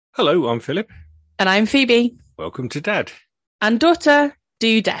Hello, I'm Philip. And I'm Phoebe. Welcome to Dad. And Daughter,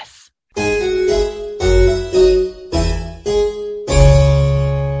 Do Death.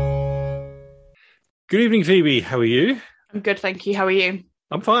 Good evening, Phoebe. How are you? I'm good, thank you. How are you?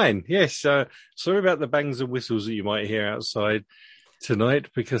 I'm fine, yes. Sorry about the bangs and whistles that you might hear outside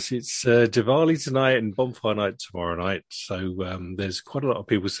tonight, because it's Diwali tonight and bonfire night tomorrow night. So there's quite a lot of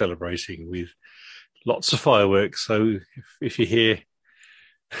people celebrating with lots of fireworks. So if you hear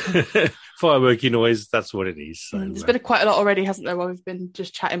fireworky noise, that's what it is. So, there's been quite a lot already, hasn't there, while we've been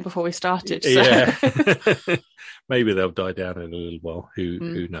just chatting before we started. So. Yeah. Maybe they'll die down in a little while.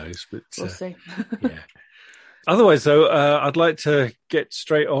 Who knows? But we'll see. Yeah. Otherwise, though, I'd like to get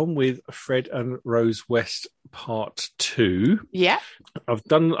straight on with Fred and Rose West Part 2. Yeah. I've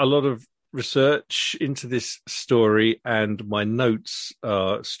done a lot of research into this story, and my notes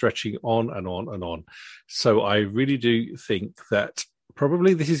are stretching on and on and on. So I really do think that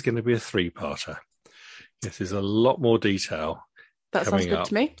probably this is going to be a three-parter. Yes, there's a lot more detail. That sounds good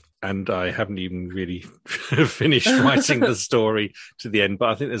to me. And I haven't even really finished writing the story to the end, but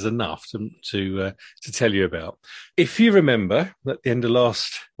I think there's enough to tell you about. If you remember, at the end of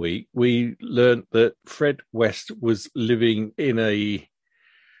last week, we learnt that Fred West was living in a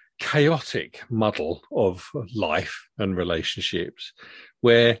chaotic muddle of life and relationships,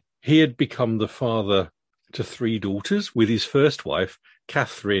 where he had become the father to three daughters with his first wife,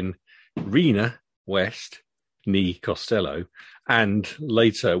 Catherine Rena West, née Costello, and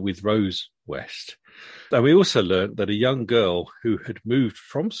later with Rose West. And we also learnt that a young girl who had moved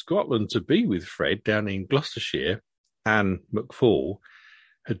from Scotland to be with Fred down in Gloucestershire, Anne McFall,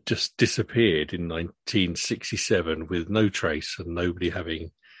 had just disappeared in 1967 with no trace and nobody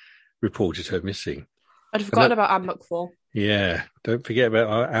having reported her missing. I'd forgotten about Anne McFall. Yeah, don't forget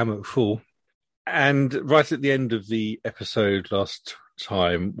about Anne McFall. And right at the end of the episode last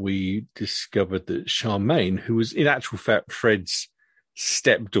time, we discovered that Charmaine, who was in actual fact Fred's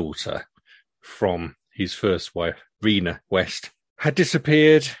stepdaughter from his first wife, Rena West, had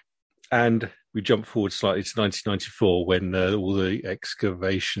disappeared. And we jump forward slightly to 1994 when all the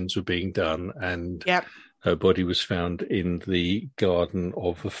excavations were being done, and her body was found in the garden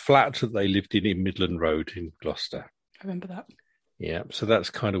of a flat that they lived in Midland Road in Gloucester. I remember that. Yeah, so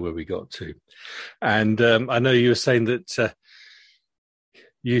that's kind of where we got to. And I know you were saying that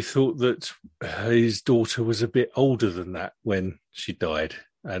you thought that his daughter was a bit older than that when she died.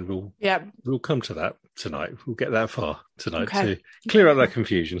 And we'll come to that tonight. We'll get that far tonight to clear up that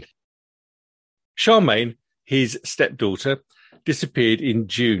confusion. Charmaine, his stepdaughter, disappeared in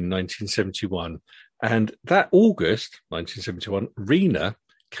June 1971. And that August 1971, Rena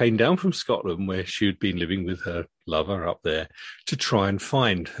came down from Scotland, where she had been living with her lover up there, to try and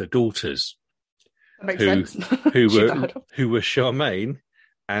find her daughters. That makes sense. who were Charmaine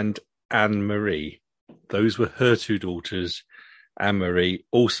and Anne-Marie. Those were her two daughters, Anne-Marie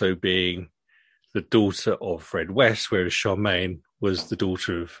also being the daughter of Fred West, whereas Charmaine was the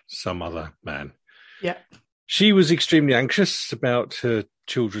daughter of some other man. Yeah. She was extremely anxious about her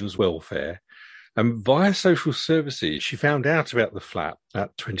children's welfare, and via social services, she found out about the flat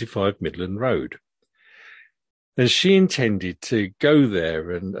at 25 Midland Road. And she intended to go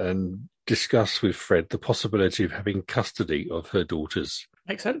there and discuss with Fred the possibility of having custody of her daughters.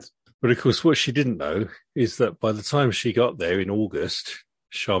 Makes sense. But of course, what she didn't know is that by the time she got there in August,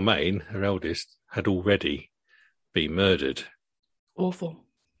 Charmaine, her eldest, had already been murdered. Awful.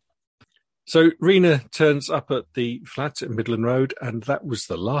 So Rena turns up at the flat at Midland Road, and that was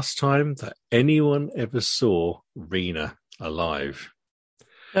the last time that anyone ever saw Rena alive.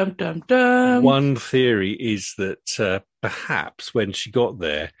 Dum, dum, dum. One theory is that perhaps when she got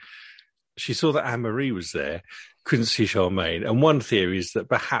there, she saw that Anne-Marie was there, couldn't see Charmaine. And one theory is that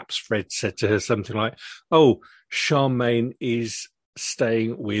perhaps Fred said to her something like, "Oh, Charmaine is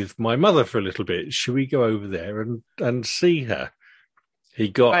staying with my mother for a little bit. Should we go over there and see her?" He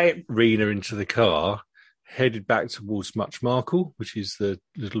got Rena into the car, headed back towards Muchmarcle, which is the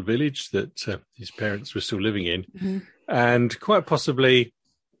little village that his parents were still living in, and quite possibly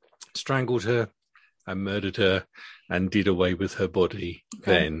strangled her and murdered her and did away with her body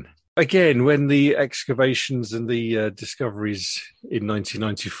then. Again, when the excavations and the discoveries in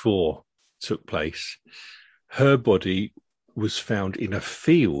 1994 took place, her body was found in a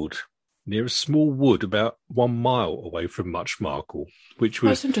field near a small wood about 1 mile away from Muchmarcle, which was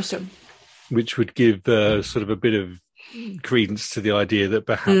That's interesting. Which would give sort of a bit of credence to the idea that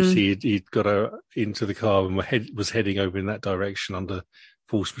perhaps he'd got her into the car and was heading over in that direction under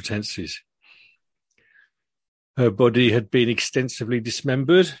false pretenses. Her body had been extensively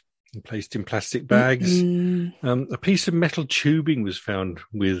dismembered and placed in plastic bags. A piece of metal tubing was found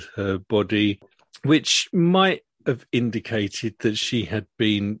with her body, which might have indicated that she had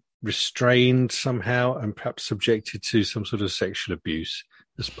been restrained somehow and perhaps subjected to some sort of sexual abuse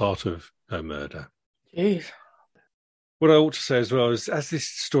as part of her murder. Jeez. What I ought to say as well is, as this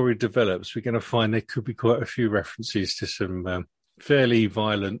story develops, we're going to find there could be quite a few references to some fairly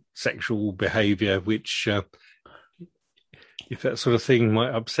violent sexual behaviour, which, if that sort of thing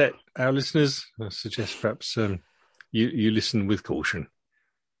might upset our listeners, I suggest perhaps you listen with caution.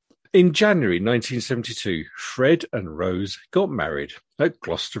 In January 1972, Fred and Rose got married at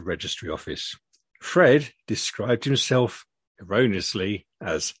Gloucester Registry Office. Fred described himself erroneously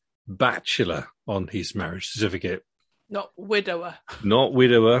as bachelor on his marriage certificate. Not widower. Not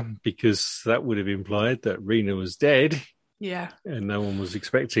widower, because that would have implied that Rena was dead. Yeah. And no one was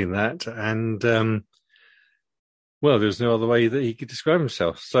expecting that. And, well, there's no other way that he could describe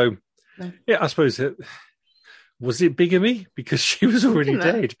himself. So, yeah, I suppose was it bigamy? Because she was already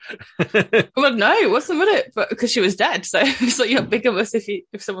dead. Well, no, it wasn't, was it? But because she was dead. So it's like you're bigamous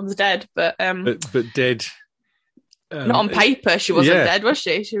if someone's dead. But dead. Not on paper, she wasn't dead, was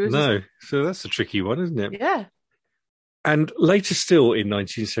she? She was. No. So that's a tricky one, isn't it? Yeah. And later still in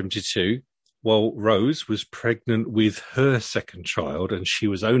 1972, while Rose was pregnant with her second child, and she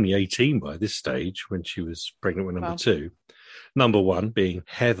was only 18 by this stage when she was pregnant with number two, number one being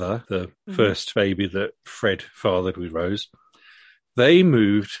Heather, the first baby that Fred fathered with Rose, they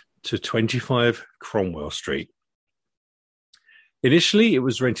moved to 25 Cromwell Street. Initially, it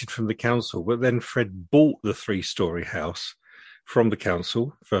was rented from the council, but then Fred bought the 3-storey house from the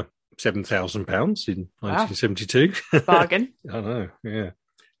council for £7,000 in 1972. Bargain. I know, yeah.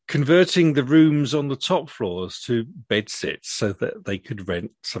 Converting the rooms on the top floors to bedsits so that they could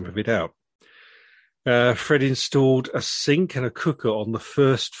rent some of it out. Fred installed a sink and a cooker on the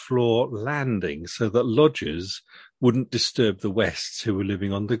first floor landing so that lodgers wouldn't disturb the Wests who were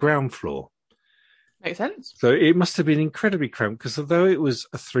living on the ground floor. Makes sense. So it must have been incredibly cramped because although it was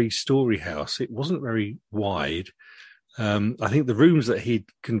a 3-storey house, it wasn't very wide. I think the rooms that he'd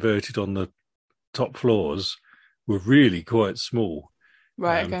converted on the top floors were really quite small.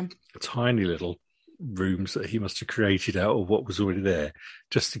 Right, okay. Tiny little rooms that he must have created out of what was already there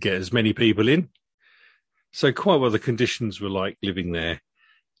just to get as many people in. So quite what the conditions were like living there.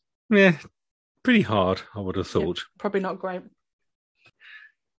 Yeah, pretty hard, I would have thought. Yeah, probably not great.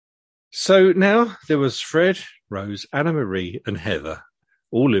 So now there was Fred, Rose, Anna Marie and Heather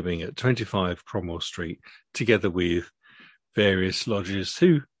all living at 25 Cromwell Street together with various lodgers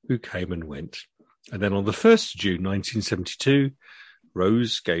who came and went. And then on the 1st of June 1972,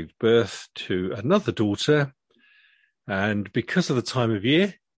 Rose gave birth to another daughter. And because of the time of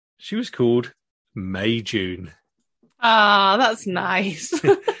year, she was called May June. Ah, that's nice.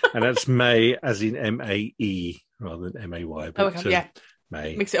 And that's May as in M-A-E rather than M-A-Y. But, okay, yeah.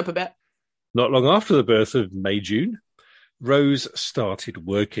 May. Mix it up a bit. Not long after the birth of May June, Rose started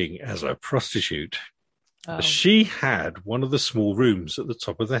working as a prostitute. Oh. She had one of the small rooms at the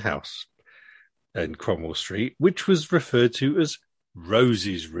top of the house in Cromwell Street, which was referred to as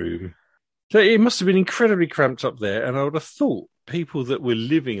Rose's room. So it must have been incredibly cramped up there, and I would have thought people that were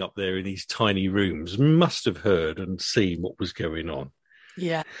living up there in these tiny rooms must have heard and seen what was going on.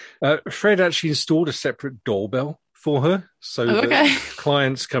 Yeah. Fred actually installed a separate doorbell for her so that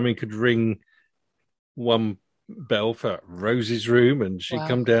clients coming could ring one bell for Rose's room and she'd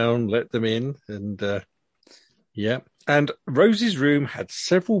come down, let them in. And and Rose's room had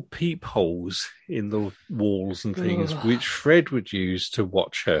several peepholes in the walls and things, which Fred would use to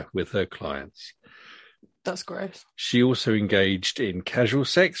watch her with her clients. That's gross. She also engaged in casual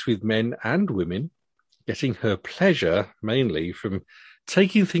sex with men and women, getting her pleasure mainly from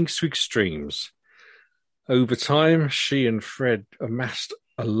taking things to extremes. Over time, she and Fred amassed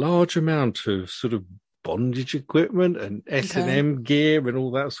a large amount of sort of bondage equipment and S&M gear and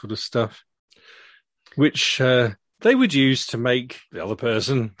all that sort of stuff, which they would use to make the other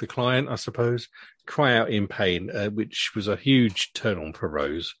person, the client, I suppose, cry out in pain, which was a huge turn-on for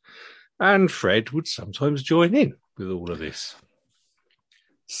Rose. And Fred would sometimes join in with all of this.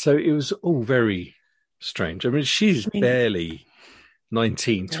 So it was all very strange. I mean, she's barely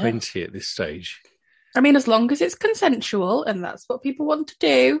 19, 20 at this stage. I mean, as long as it's consensual and that's what people want to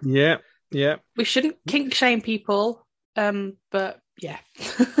do. Yeah, yeah. We shouldn't kink shame people, but yeah.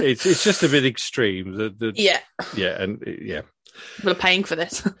 it's just a bit extreme. Yeah. Yeah, and People are paying for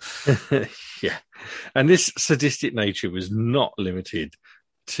this. Yeah. And this sadistic nature was not limited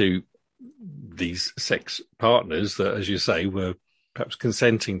to these sex partners that, as you say, were perhaps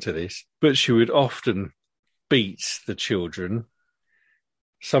consenting to this, but she would often beat the children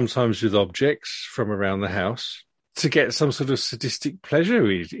sometimes with objects from around the house, to get some sort of sadistic pleasure,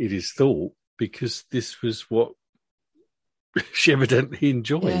 it is thought, because this was what she evidently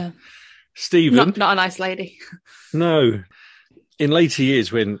enjoyed. Yeah. Stephen. Not a nice lady. No. In later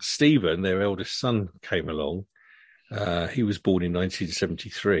years, when Stephen, their eldest son, came along, he was born in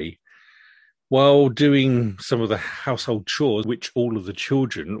 1973, while doing some of the household chores, which all of the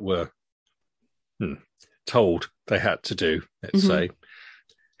children were told they had to do, let's say,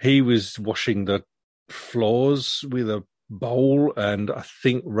 he was washing the floors with a bowl, and I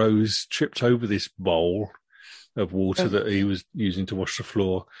think Rose tripped over this bowl of water that he was using to wash the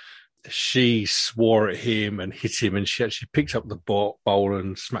floor. She swore at him and hit him, and she actually picked up the bowl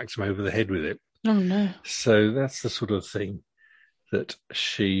and smacked him over the head with it. Oh, no. So that's the sort of thing that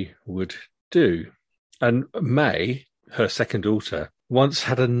she would do. And May, her second daughter, once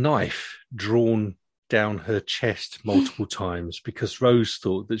had a knife drawn down her chest multiple times because Rose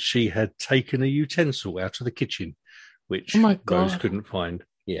thought that she had taken a utensil out of the kitchen, which Rose couldn't find.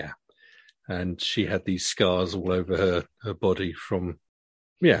 Yeah. And she had these scars all over her body from,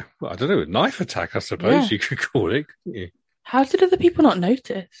 I don't know, a knife attack, I suppose you could call it, couldn't you? How did other people not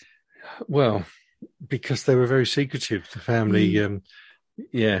notice? Well, because they were very secretive. The family,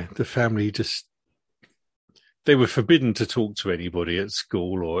 the family just, they were forbidden to talk to anybody at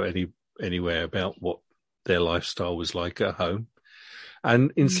school or anywhere about what their lifestyle was like at home.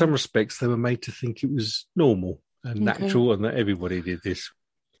 And in some respects, they were made to think it was normal and natural and that everybody did this.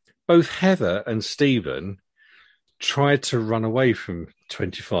 Both Heather and Stephen tried to run away from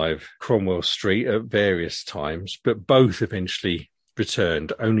 25 Cromwell Street at various times, but both eventually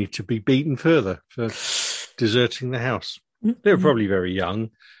returned, only to be beaten further for deserting the house. They were probably very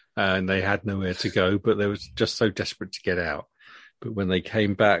young and they had nowhere to go, but they were just so desperate to get out. But when they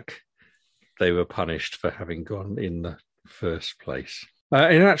came back, they were punished for having gone in the first place.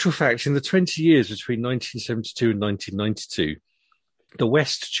 In actual fact, in the 20 years between 1972 and 1992, the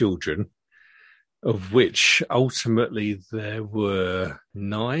West children, of which ultimately there were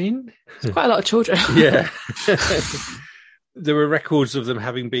 9. It's quite a lot of children. Yeah. There were records of them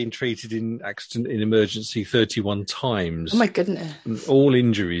having been treated in accident in emergency 31 times. Oh, my goodness. All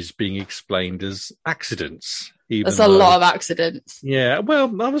injuries being explained as accidents. That's a lot of accidents. Yeah.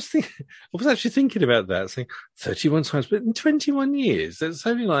 Well, I was actually thinking about that, saying 31 times, but in 21 years, that's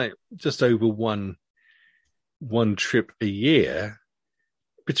only like just over one trip a year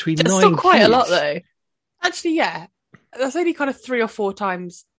between That's 9 still quite kids. a lot, though. Actually, yeah. That's only kind of 3 or 4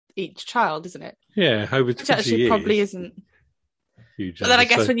 times each child, isn't it? Yeah, over 20 Which actually years. probably isn't. Huge. But then I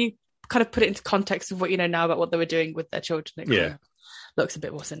guess when you kind of put it into context of what you know now about what they were doing with their children, it kind of looks a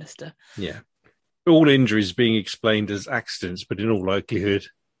bit more sinister. Yeah. All injuries being explained as accidents, but in all likelihood,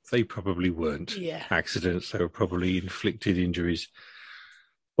 they probably weren't accidents. They were probably inflicted injuries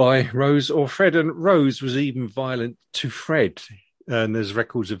by Rose or Fred. And Rose was even violent to Fred. And there's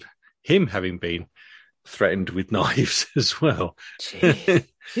records of him having been threatened with knives as well. Jeez.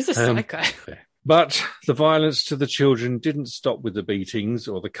 He's a psycho. But the violence to the children didn't stop with the beatings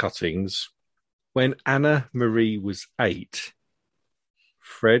or the cuttings. When Anna Marie was 8,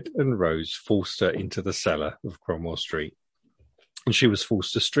 Fred and Rose forced her into the cellar of Cromwell Street. And she was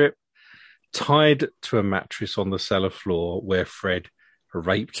forced to strip, tied to a mattress on the cellar floor where Fred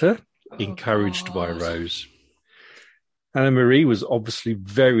raped her, encouraged by Rose. Anna Marie was obviously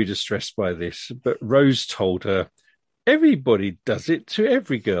very distressed by this, but Rose told her, "Everybody does it to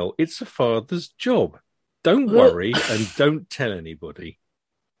every girl. It's a father's job. Don't worry and don't tell anybody."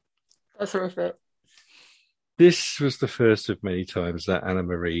 That's horrific. This was the first of many times that Anna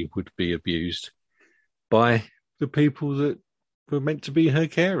Marie would be abused by the people that were meant to be her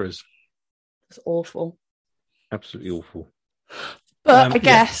carers. It's awful. Absolutely awful. But I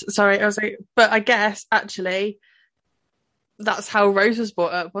guess, I guess actually that's how Rose was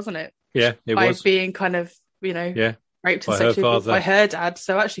brought up, wasn't it? Yeah, it by was. By being kind of, raped and sexually abused by her dad.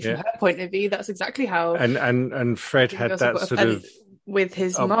 So actually, from her point of view, that's exactly how. And Fred had that sort of with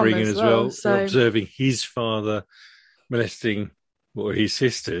his upbringing mum as well. So observing his father molesting his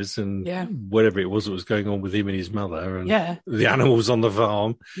sisters and whatever it was that was going on with him and his mother and the animals on the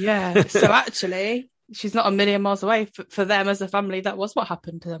farm. Yeah. So actually, she's not a million miles away. For them as a family, that was what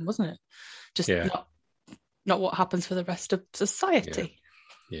happened to them, wasn't it? Just not what happens for the rest of society.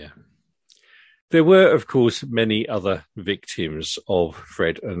 Yeah. There were, of course, many other victims of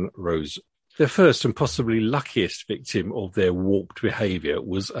Fred and Rose. Their first and possibly luckiest victim of their warped behaviour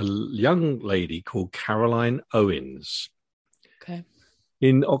was a young lady called Caroline Owens. Okay.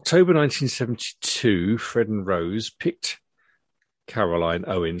 In October 1972, Fred and Rose picked Caroline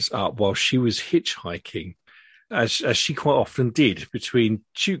Owens up while she was hitchhiking as she quite often did, between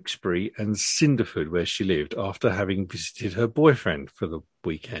Tewkesbury and Cinderford, where she lived, after having visited her boyfriend for the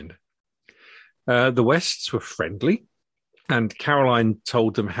weekend. The Wests were friendly, and Caroline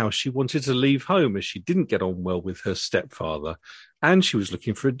told them how she wanted to leave home as she didn't get on well with her stepfather, and she was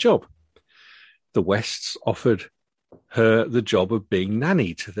looking for a job. The Wests offered her the job of being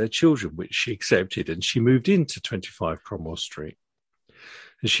nanny to their children, which she accepted, and she moved into 25 Cromwell Street.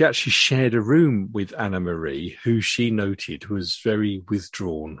 And she actually shared a room with Anna Marie, who she noted was very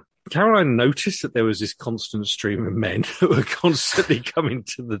withdrawn. Caroline noticed that there was this constant stream of men that were constantly coming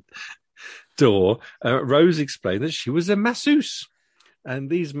to the door. Rose explained that she was a masseuse, and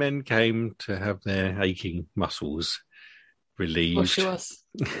these men came to have their aching muscles relieved. Well, she was.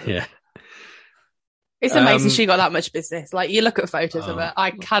 Yeah. It's amazing she got that much business. Like, you look at photos of her, I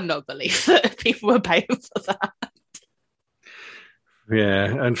cannot believe that people were paying for that.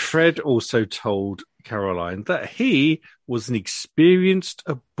 Yeah, and Fred also told Caroline that he was an experienced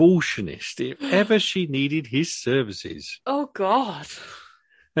abortionist if ever she needed his services. Oh, God.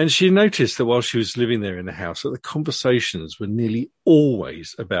 And she noticed that while she was living there in the house, that the conversations were nearly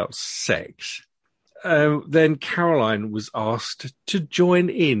always about sex. Then Caroline was asked to join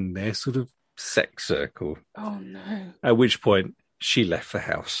in their sort of sex circle. Oh, no. At which point she left the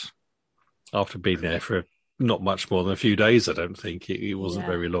house after being there for not much more than a few days. I don't think it wasn't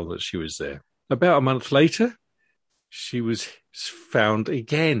very long that she was there. About a month later, she was found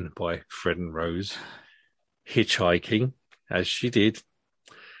again by Fred and Rose hitchhiking, as she did.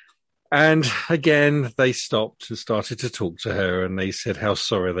 And again, they stopped and started to talk to her, and they said how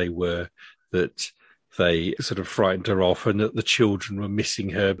sorry they were that they sort of frightened her off and that the children were missing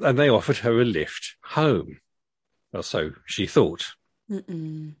her, and they offered her a lift home. Well, so she thought.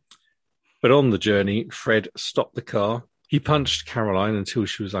 Mm-mm. But on the journey, Fred stopped the car. He punched Caroline until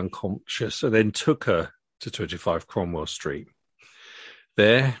she was unconscious and then took her to 25 Cromwell Street.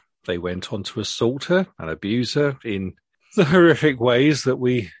 There, they went on to assault her and abuse her in the horrific ways that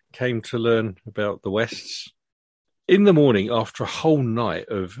we came to learn about the Wests. In the morning, after a whole night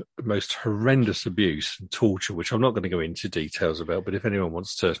of most horrendous abuse and torture, which I'm not going to go into details about, but if anyone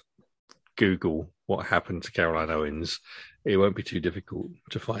wants to Google what happened to Caroline Owens, it won't be too difficult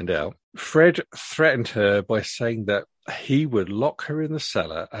to find out. Fred threatened her by saying that he would lock her in the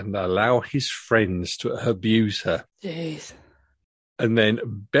cellar and allow his friends to abuse her. Jeez. And then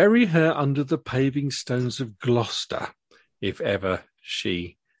bury her under the paving stones of Gloucester if ever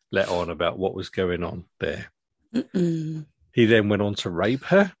she let on about what was going on there. Mm-mm. He then went on to rape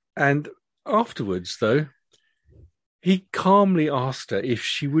her, and afterwards, though, he calmly asked her if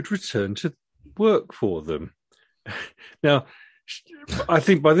she would return to work for them. Now, I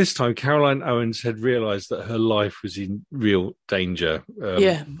think by this time, Caroline Owens had realised that her life was in real danger.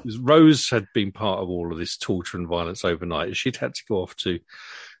 Rose had been part of all of this torture and violence overnight. She'd had to go off to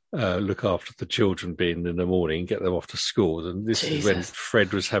look after the children, being in the morning, get them off to school. And this is when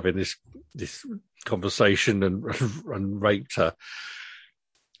Fred was having this conversation and raped her.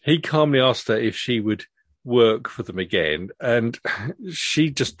 He calmly asked her if she would work for them again, and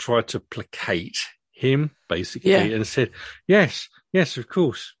she just tried to placate him, basically, and said, yes, of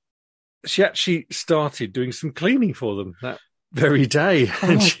course. She actually started doing some cleaning for them that very day,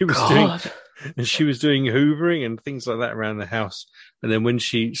 and she was doing hoovering and things like that around the house. And then when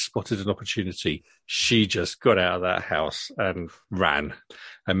she spotted an opportunity, she just got out of that house and ran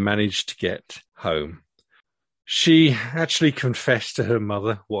and managed to get home. She actually confessed to her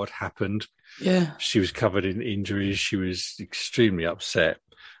mother what had happened. Yeah. She was covered in injuries. She was extremely upset.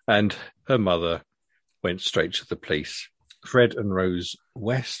 And her mother went straight to the police. Fred and Rose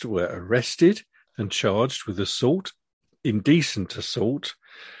West were arrested and charged with assault, indecent assault,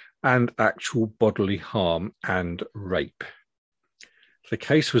 and actual bodily harm and rape. The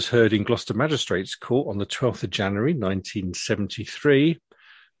case was heard in Gloucester Magistrates Court on the 12th of January 1973,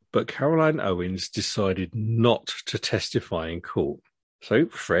 but Caroline Owens decided not to testify in court. So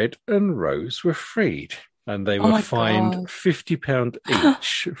Fred and Rose were freed, and they were fined £50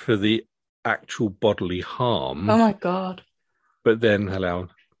 each for the actual bodily harm. Oh, my God. But then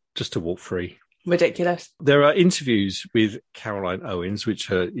allowed just to walk free. Ridiculous. There are interviews with Caroline Owens, which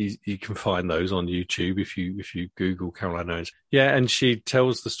you can find those on YouTube if you Google Caroline Owens. Yeah, and she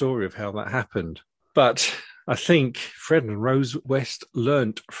tells the story of how that happened. But I think Fred and Rose West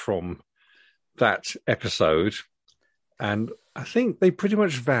learnt from that episode, and I think they pretty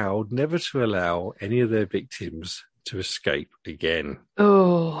much vowed never to allow any of their victims to escape again.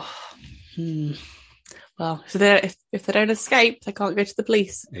 Oh, well, so if they don't escape, they can't go to the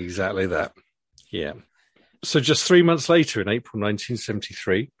police. Exactly that. Yeah. So just 3 months later, in April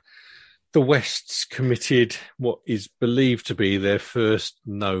 1973, the Wests committed what is believed to be their first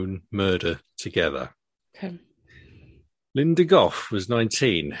known murder together. Okay. Linda Gough was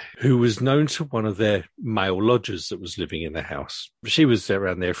 19, who was known to one of their male lodgers that was living in the house. She was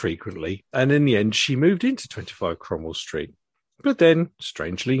around there frequently, and in the end, she moved into 25 Cromwell Street. But then,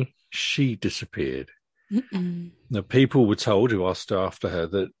 strangely, she disappeared. Mm-mm. Now, people were told who asked after her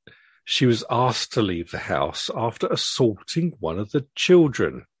that she was asked to leave the house after assaulting one of the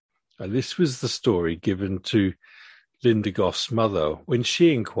children. And this was the story given to Linda Gough's mother when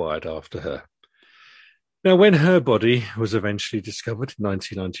she inquired after her. Now, when her body was eventually discovered in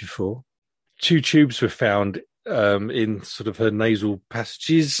 1994, 2 tubes were found in sort of her nasal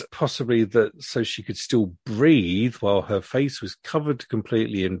passages, possibly that so she could still breathe while her face was covered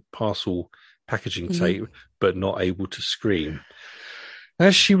completely in parcel packaging tape, but not able to scream,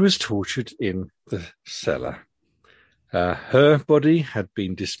 as she was tortured in the cellar. Her body had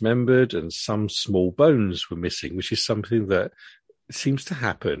been dismembered and some small bones were missing, which is something that seems to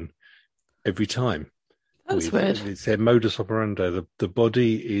happen every time. That's weird. It's their modus operandi. The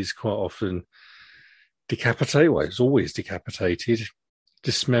body is quite often decapitated. Well, it's always decapitated,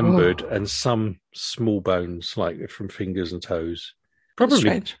 dismembered, and some small bones, like from fingers and toes,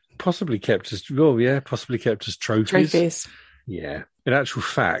 possibly kept as trophies. Yeah. In actual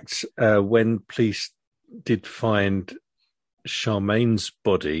fact, when police did find Charmaine's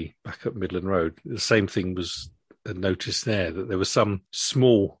body back at Midland Road, the same thing was noticed there, that there were some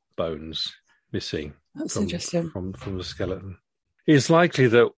small bones missing. That's interesting. From the skeleton. It's likely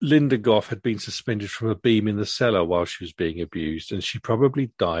that Linda Gough had been suspended from a beam in the cellar while she was being abused, and she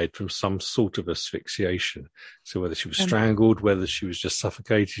probably died from some sort of asphyxiation. So whether she was strangled, whether she was just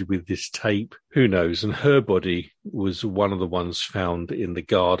suffocated with this tape, who knows? And her body was one of the ones found in the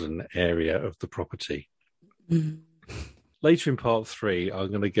garden area of the property. Mm. Later in part 3,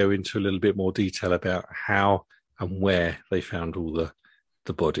 I'm going to go into a little bit more detail about how and where they found all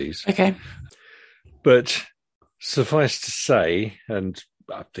the bodies. Okay. But suffice to say, and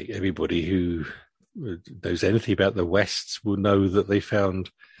I think everybody who knows anything about the Wests will know that they found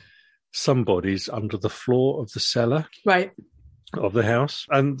some bodies under the floor of the cellar of the house.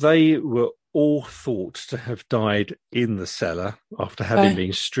 And they were all thought to have died in the cellar after having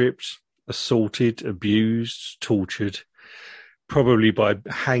been stripped, assaulted, abused, tortured, probably by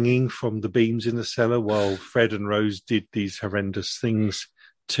hanging from the beams in the cellar while Fred and Rose did these horrendous things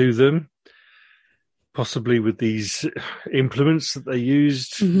to them. Possibly with these implements that they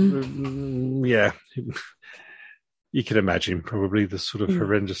used. Mm-hmm. Yeah. You can imagine probably the sort of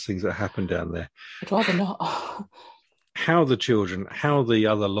horrendous things that happened down there. I'd rather not. How the children, how the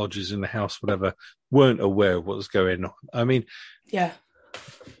other lodgers in the house, whatever, weren't aware of what was going on. I mean, yeah,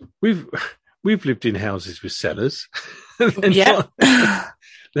 we've lived in houses with cellars. they're not that...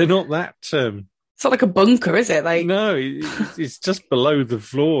 it's not like a bunker, is it? Like no, it's just below the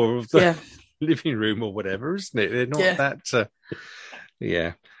floor of the... living room or whatever, isn't it? They're not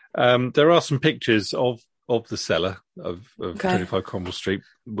that. There are some pictures of the cellar of 25 Cromwell Street,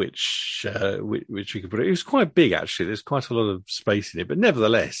 which we could put. It was quite big actually. There's quite a lot of space in it, but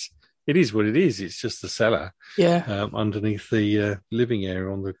nevertheless, it is what it is. It's just the cellar. Yeah. Underneath the living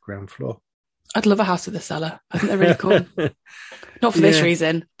area on the ground floor. I'd love a house with a cellar. I think they're really cool. Not for this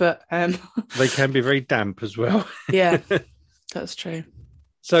reason, but they can be very damp as well. Yeah, that's true.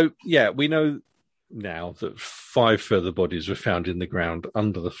 So, we know now that 5 further bodies were found in the ground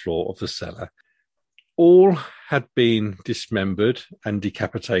under the floor of the cellar. All had been dismembered and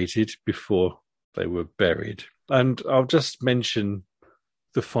decapitated before they were buried. And I'll just mention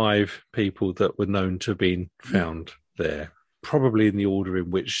the 5 people that were known to have been found there, probably in the order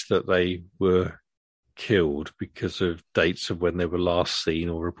in which that they were killed because of dates of when they were last seen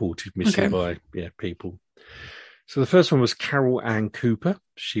or reported missing by people. So the first one was Carol Ann Cooper.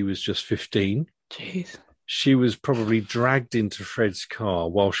 She was just 15. Jeez. She was probably dragged into Fred's car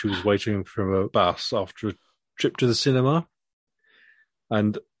while she was waiting for a bus after a trip to the cinema.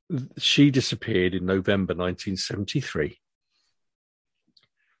 And she disappeared in November 1973.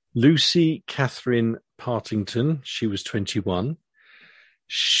 Lucy Catherine Partington, she was 21.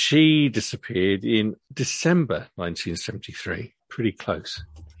 She disappeared in December 1973. Pretty close.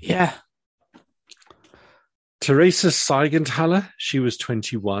 Yeah. Teresa Seigenthaler, she was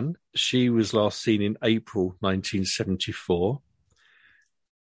 21. She was last seen in April 1974.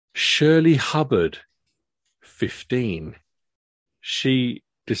 Shirley Hubbard, 15. She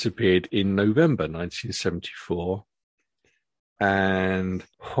disappeared in November 1974. And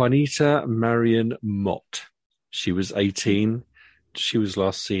Juanita Marion Mott, she was 18. She was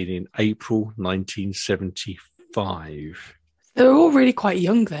last seen in April 1975. They were all really quite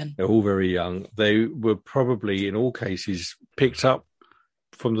young then. They're all very young. They were probably, in all cases, picked up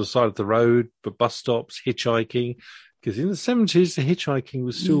from the side of the road, for bus stops, hitchhiking. Because in the 70s, the hitchhiking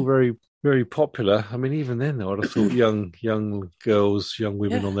was still very, very popular. I mean, even then, I would have thought young girls, young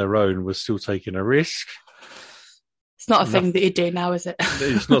women on their own were still taking a risk. It's not a thing that you do now, is it?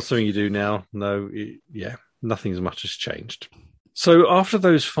 It's not something you do now. No, nothing as much has changed. So after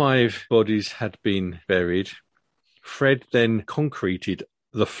those 5 bodies had been buried, Fred then concreted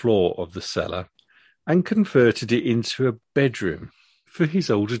the floor of the cellar and converted it into a bedroom for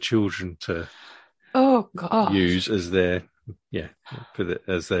his older children to use as their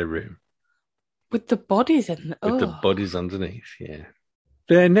as their room. With the bodies in With the bodies underneath, yeah.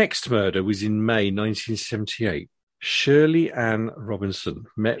 Their next murder was in May 1978. Shirley Ann Robinson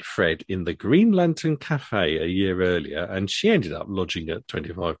met Fred in the Green Lantern Cafe a year earlier, and she ended up lodging at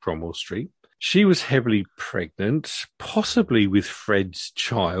 25 Cromwell Street. She was heavily pregnant, possibly with Fred's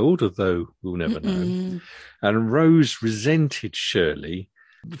child, although we'll never know. And Rose resented Shirley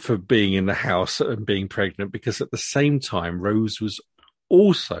for being in the house and being pregnant, because at the same time, Rose was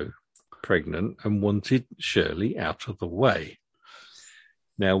also pregnant and wanted Shirley out of the way.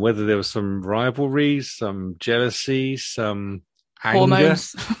 Now, whether there was some rivalry, some jealousy, some anger,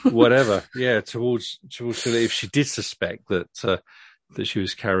 hormones, whatever, towards Shirley, if she did suspect that she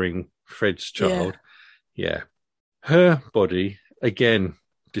was carrying Fred's child, her body, again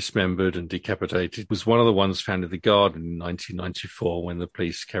dismembered and decapitated, was one of the ones found in the garden in 1994 when the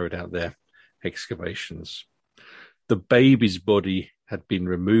police carried out their excavations. The baby's body had been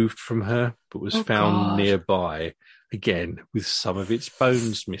removed from her, but was found nearby, again with some of its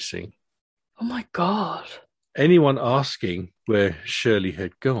bones missing. Oh my God. Anyone asking where Shirley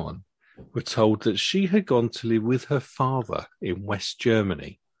had gone were told that she had gone to live with her father in West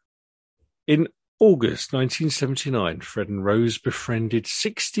Germany. In August 1979, Fred and Rose befriended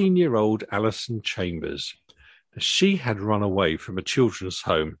 16-year-old Alison Chambers. She had run away from a children's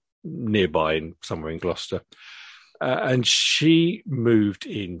home nearby, somewhere in Gloucester, and she moved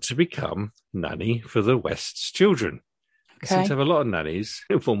in to become nanny for the West's children. They seem to have a lot of nannies,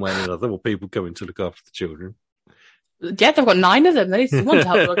 one way or another, or people coming to look after the children. Yeah, they've got 9 of them. They need someone to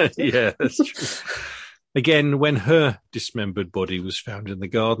help look. Yeah, that's true. Again, when her dismembered body was found in the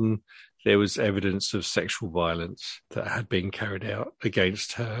garden, there was evidence of sexual violence that had been carried out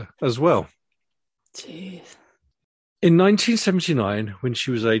against her as well. Jeez. In 1979, when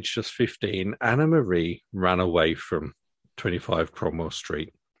she was aged just 15, Anna Marie ran away from 25 Cromwell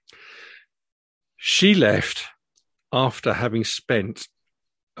Street. She left after having spent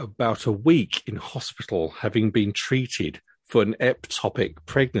about a week in hospital, having been treated for an ectopic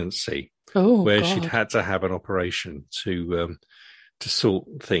pregnancy, where she'd had to have an operation to sort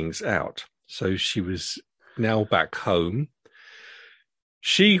things out. So she was now back home.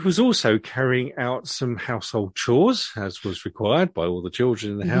 She was also carrying out some household chores, as was required by all the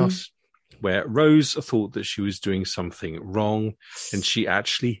children in the house, where Rose thought that she was doing something wrong, and she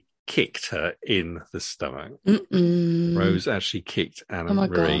actually kicked her in the stomach. Rose actually kicked Anna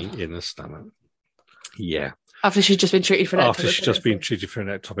Marie in the stomach. Yeah. After she'd just been treated for an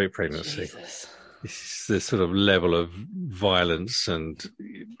ectopic pregnancy. Jesus. This is the sort of level of violence and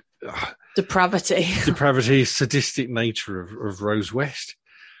depravity, sadistic nature of Rose West.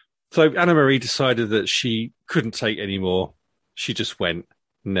 So Anna Marie decided that she couldn't take any more. She just went,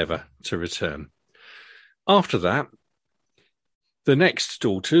 never to return. After that, the next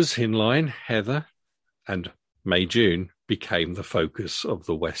daughters in line, Heather and May June, became the focus of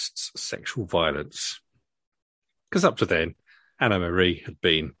the West's sexual violence. Because up to then, Anna Marie had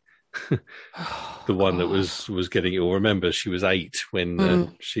been the one that was getting it all. Remember, she was 8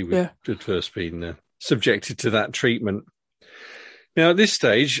 when she had first been subjected to that treatment. Now, at this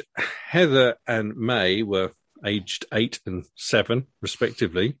stage, Heather and May were aged 8 and 7,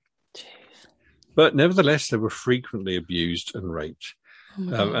 respectively. Jeez. But nevertheless, they were frequently abused and raped.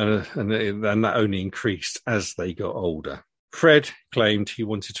 And that only increased as they got older. Fred claimed he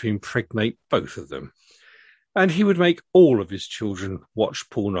wanted to impregnate both of them. And he would make all of his children watch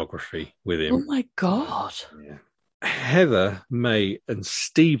pornography with him. Oh, my God. Yeah. Heather, May, and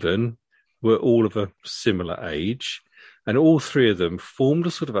Stephen were all of a similar age, and all 3 of them formed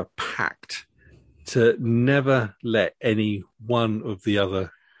a sort of a pact to never let any one of the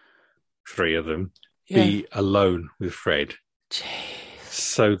other 3 of them be alone with Fred. Jeez.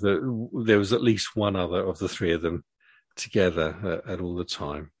 So that there was at least one other of the 3 of them together at all the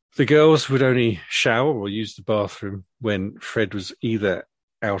time. The girls would only shower or use the bathroom when Fred was either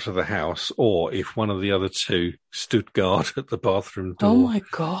out of the house or if one of the other 2 stood guard at the bathroom door. Oh, my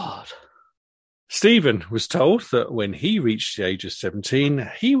God. Stephen was told that when he reached the age of 17,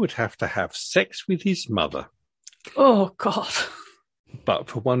 he would have to have sex with his mother. Oh, God. But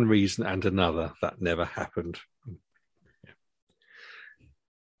for one reason and another, that never happened.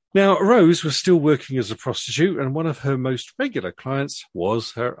 Now, Rose was still working as a prostitute, and one of her most regular clients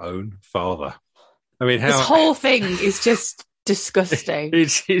was her own father. I mean, this whole thing is just disgusting.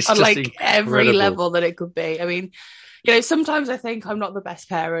 It's on just like incredible. Every level that it could be. I mean, you know, sometimes I think I'm not the best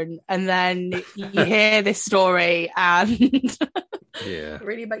parent, and then you hear this story, and it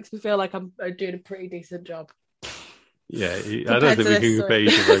really makes me feel like I'm doing a pretty decent job. Yeah, I don't think we can compare you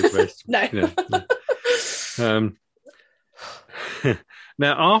to Rose West. No. Yeah.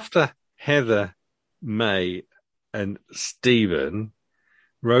 Now, after Heather, May, and Stephen,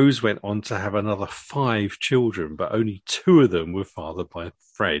 Rose went on to have another 5 children, but only 2 of them were fathered by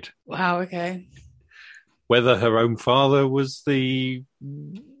Fred. Wow, okay. Whether her own father was the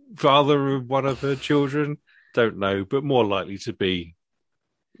father of one of her children, don't know, but more likely to be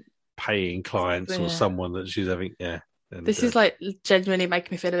paying clients or someone that she's having. Yeah. And, this is like genuinely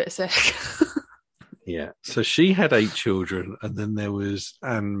making me feel a bit sick. Yeah. So she had 8 children, and then there was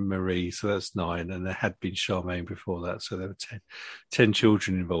Anne-Marie, so that's 9, and there had been Charmaine before that, so there were 10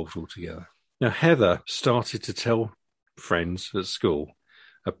 children involved altogether. Now, Heather started to tell friends at school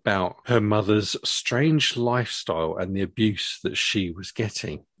about her mother's strange lifestyle and the abuse that she was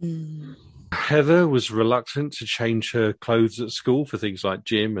getting. Heather was reluctant to change her clothes at school for things like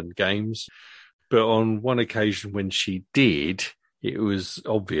gym and games, but on one occasion when she did, it was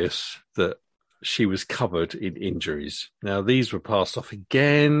obvious that she was covered in injuries. Now, these were passed off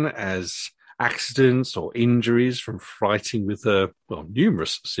again as accidents or injuries from fighting with her,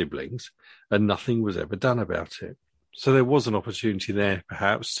 numerous siblings, and nothing was ever done about it. So there was an opportunity there,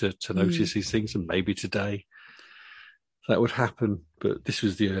 perhaps, to notice these things, and maybe today that would happen. But this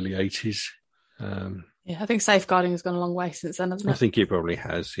was the early 80s. I think safeguarding has gone a long way since then, hasn't it? I think it probably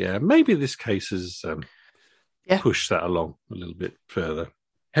has, yeah. Maybe this case has pushed that along a little bit further.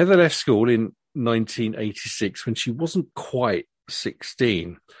 Heather left school in 1986 when she wasn't quite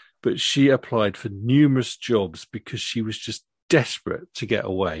 16, but she applied for numerous jobs because she was just desperate to get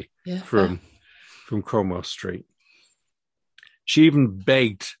away from Cromwell Street. She even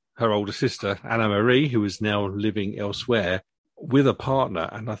begged her older sister, Anna-Marie, who was now living elsewhere with a partner,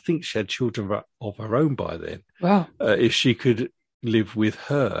 and I think she had children of her own by then, if she could live with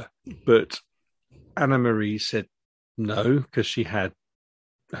her. But Anna-Marie said no, because she had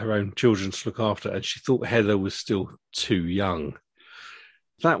her own children to look after, and she thought Heather was still too young.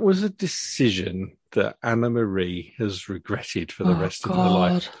 That was a decision that Anna-Marie has regretted for the rest of her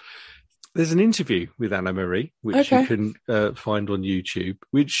life. There's an interview with Anna-Marie, which you can find on YouTube,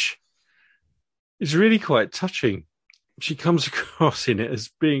 which is really quite touching. She comes across in it as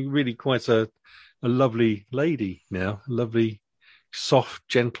being really quite a lovely lady now, a lovely, soft,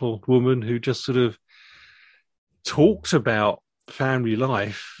 gentle woman who just sort of talked about family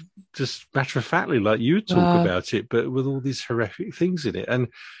life just matter-of-factly, like you would talk about it, but with all these horrific things in it. And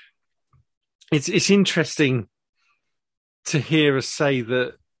it's interesting to hear her say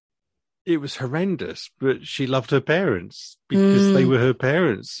that it was horrendous, but she loved her parents because they were her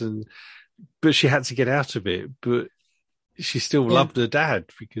parents, but she had to get out of it. But she still loved her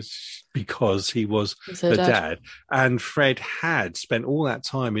dad because he was her dad. And Fred had spent all that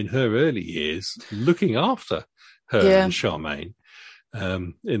time in her early years looking after her and Charmaine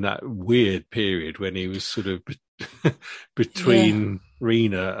in that weird period when he was sort of between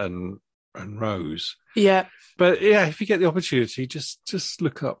Rena and Rose. Yeah. But if you get the opportunity, just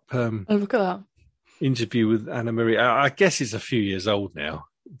look up look at that interview with Anna-Marie. I guess it's a few years old now,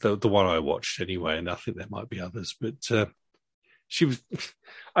 the one I watched anyway, and I think there might be others. But she was.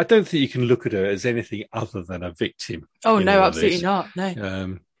 I don't think you can look at her as anything other than a victim. Oh no, absolutely not.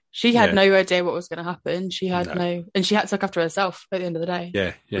 No, she had no idea what was going to happen. She had and she had to look after herself at the end of the day.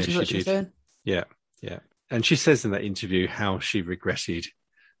 Yeah, which is what she was doing. Yeah. And she says in that interview how she regretted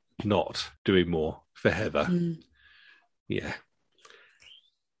not doing more for Heather. Yeah.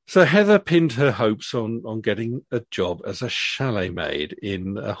 So Heather pinned her hopes on getting a job as a chalet maid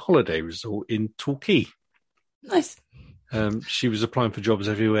in a holiday resort in Torquay. Nice. She was applying for jobs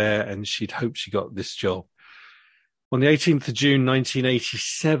everywhere, and she'd hoped she got this job. On the 18th of June,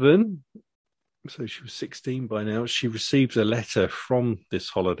 1987, so she was 16 by now, she received a letter from this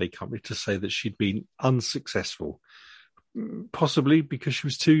holiday company to say that she'd been unsuccessful. Possibly because she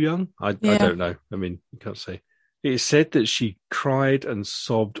was too young. I don't know. I mean, you can't say. It said that she cried and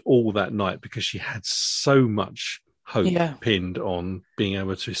sobbed all that night because she had so much hope pinned on being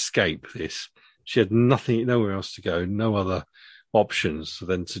able to escape this. She had nowhere else to go, no other options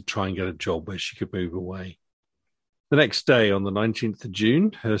than to try and get a job where she could move away. The next day, on the 19th of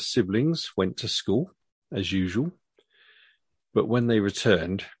June, her siblings went to school, as usual. But when they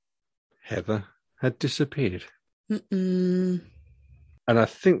returned, Heather had disappeared. Mm-mm. And I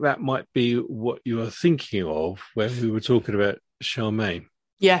think that might be what you are thinking of when we were talking about Charmaine.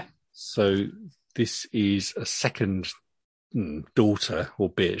 Yeah. So this is a second daughter,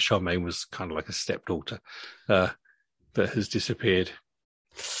 albeit Charmaine was kind of like a stepdaughter, that has disappeared.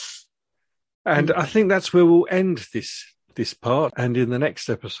 And I think that's where we'll end this part. And in the next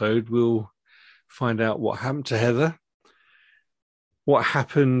episode, we'll find out what happened to Heather, what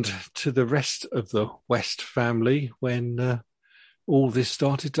happened to the rest of the West family when all this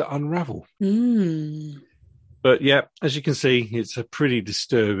started to unravel. But yeah, as you can see, it's a pretty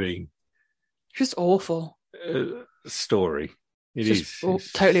disturbing, just awful story. It is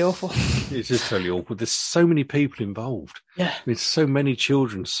totally awful. It's just totally awful. There's so many people involved. Yeah, I mean, so many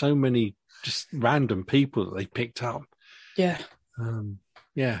children, so many just random people that they picked up. Yeah,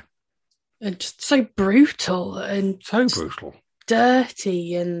 yeah, and just so brutal and so brutal,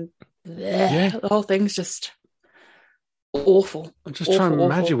 dirty, and the whole thing's just awful. I'm just trying to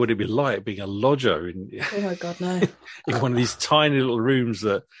imagine what it'd be like being a lodger in. Oh my god, no! In one of these tiny little rooms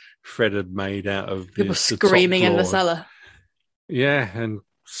that Fred had made out of people screaming in the cellar. Yeah, and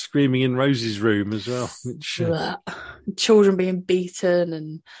screaming in Rosie's room as well. Which, children being beaten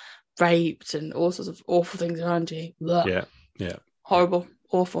and raped and all sorts of awful things around you. Yeah. Horrible,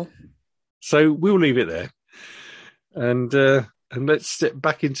 awful. So we'll leave it there. And let's step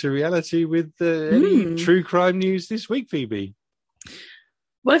back into reality with any true crime news this week, Phoebe.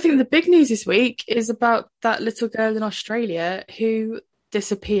 Well, I think the big news this week is about that little girl in Australia who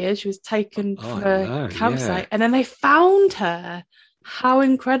disappeared. She was taken from a campsite and then they found her. How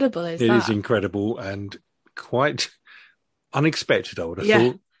incredible is that? It is incredible and quite unexpected, I would have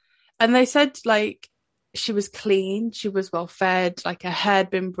thought. And they said, like, she was clean, she was well fed, like her hair had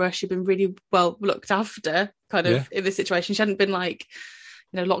been brushed, she'd been really well looked after, kind of in this situation. She hadn't been like,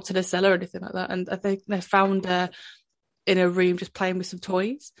 locked in a cellar or anything like that. And I think they found her in a room just playing with some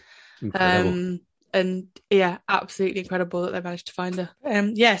toys. Incredible. And yeah, absolutely incredible that they managed to find her.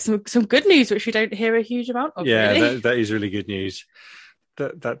 Some good news, which we don't hear a huge amount of. Yeah, really. that is really good news.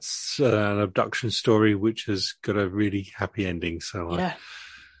 That's an abduction story which has got a really happy ending. So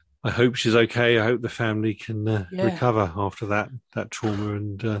I hope she's okay. I hope the family can recover after that trauma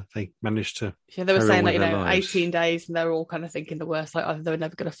and they managed to. Yeah, they were saying 18 days, and they were all kind of thinking the worst. Like either they were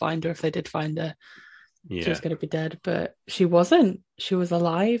never going to find her. If they did find her, she was going to be dead. But she wasn't. She was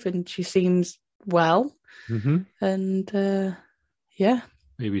alive, and she seems well. Mm-hmm. And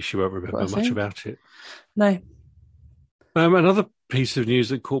maybe she won't remember much about it. No. Another piece of news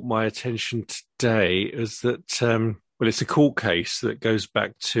that caught my attention today is that it's a court case that goes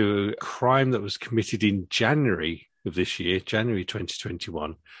back to a crime that was committed in January of this year, January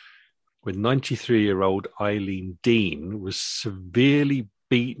 2021, when 93-year-old Eileen Dean was severely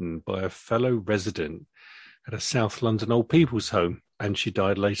beaten by a fellow resident at a South London old people's home, and she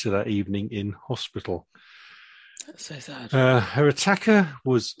died later that evening in hospital. That's so sad. Her attacker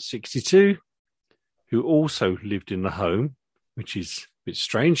was 62, who also lived in the home, which is a bit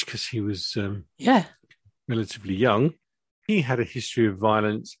strange because he was relatively young. He had a history of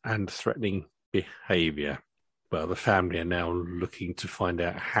violence and threatening behaviour. Well, the family are now looking to find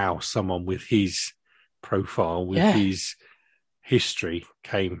out how someone with his profile, with his history,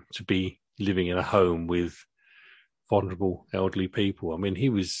 came to be living in a home with vulnerable elderly people. I mean, he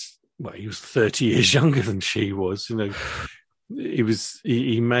was 30 years younger than she was.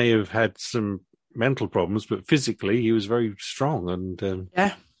 He may have had some mental problems, but physically he was very strong and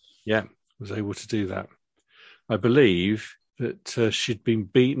was able to do that. I believe that she'd been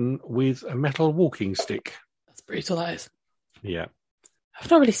beaten with a metal walking stick. That's brutal, that is. Yeah. I've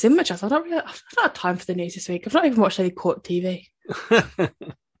not really seen much else. I've not had time for the news this week. I've not even watched any court TV.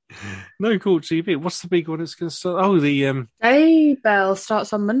 No court TV. What's the big one that's going to start? Oh, the Daybell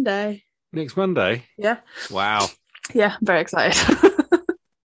starts on Monday. Next Monday? Yeah. Wow. Yeah, I'm very excited.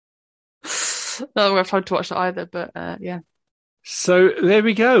 Not that we have time to watch that either, but yeah. So there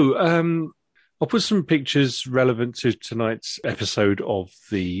we go. I'll put some pictures relevant to tonight's episode of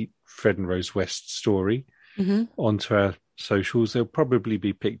the Fred and Rose West story onto our socials. There'll probably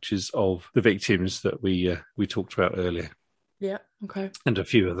be pictures of the victims that we talked about earlier. Yeah, okay. And a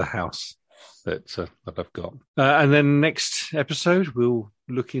few of the house that I've got. And then next episode, we'll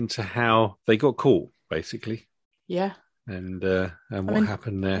look into how they got caught, basically. Yeah. And what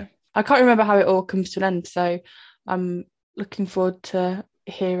happened there. I can't remember how it all comes to an end, so I'm looking forward to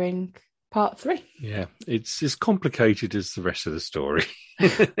hearing part 3. Yeah, it's as complicated as the rest of the story.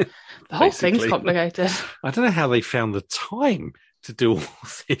 The whole thing's complicated. I don't know how they found the time to do all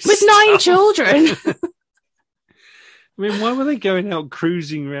this with 9 children. I mean, why were they going out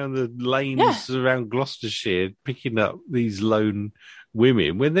cruising around the lanes around Gloucestershire, picking up these lone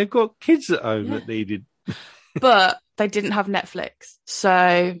women when they've got kids at home that needed? But they didn't have Netflix,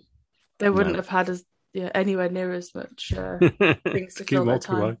 so they wouldn't have had anywhere near as much things to fill their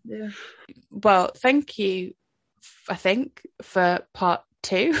time. Yeah. Well, thank you, I think, for part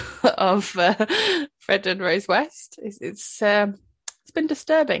 2 of Fred and Rose West. It's been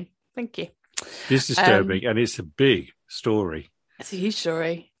disturbing. Thank you. It's disturbing, and it's a big story. It's a huge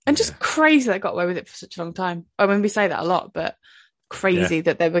story. And just crazy they got away with it for such a long time. I mean, we say that a lot, but crazy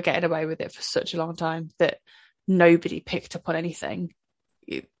that they were getting away with it for such a long time that nobody picked up on anything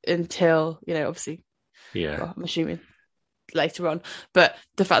until, obviously, well, I'm assuming later on. But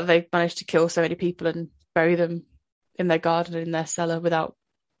the fact that they managed to kill so many people and bury them in their garden and in their cellar without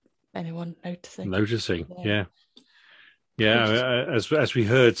anyone noticing. Yeah, as we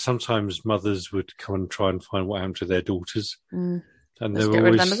heard, sometimes mothers would come and try and find what happened to their daughters, and they were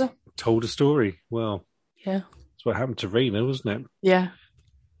always told a story. Well, that's what happened to Rena, wasn't it? Yeah.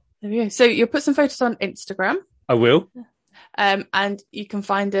 There we go. So you'll put some photos on Instagram. I will. And you can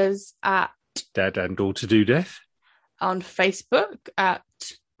find us at Dad and Daughter Do Death. On Facebook at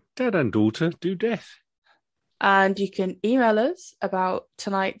Dad and Daughter Do Death. And you can email us about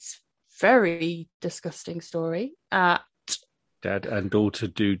tonight's very disgusting story at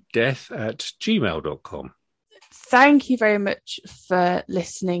dadanddaughterdodeath@gmail.com. Thank you very much for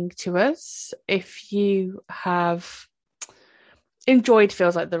listening to us. If you have enjoyed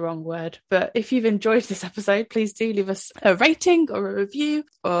feels like the wrong word, but if you've enjoyed this episode, please do leave us a rating or a review,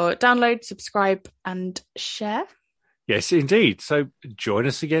 or download, subscribe and share. Yes, indeed. So join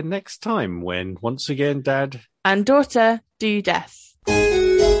us again next time when once again Dad and Daughter do death.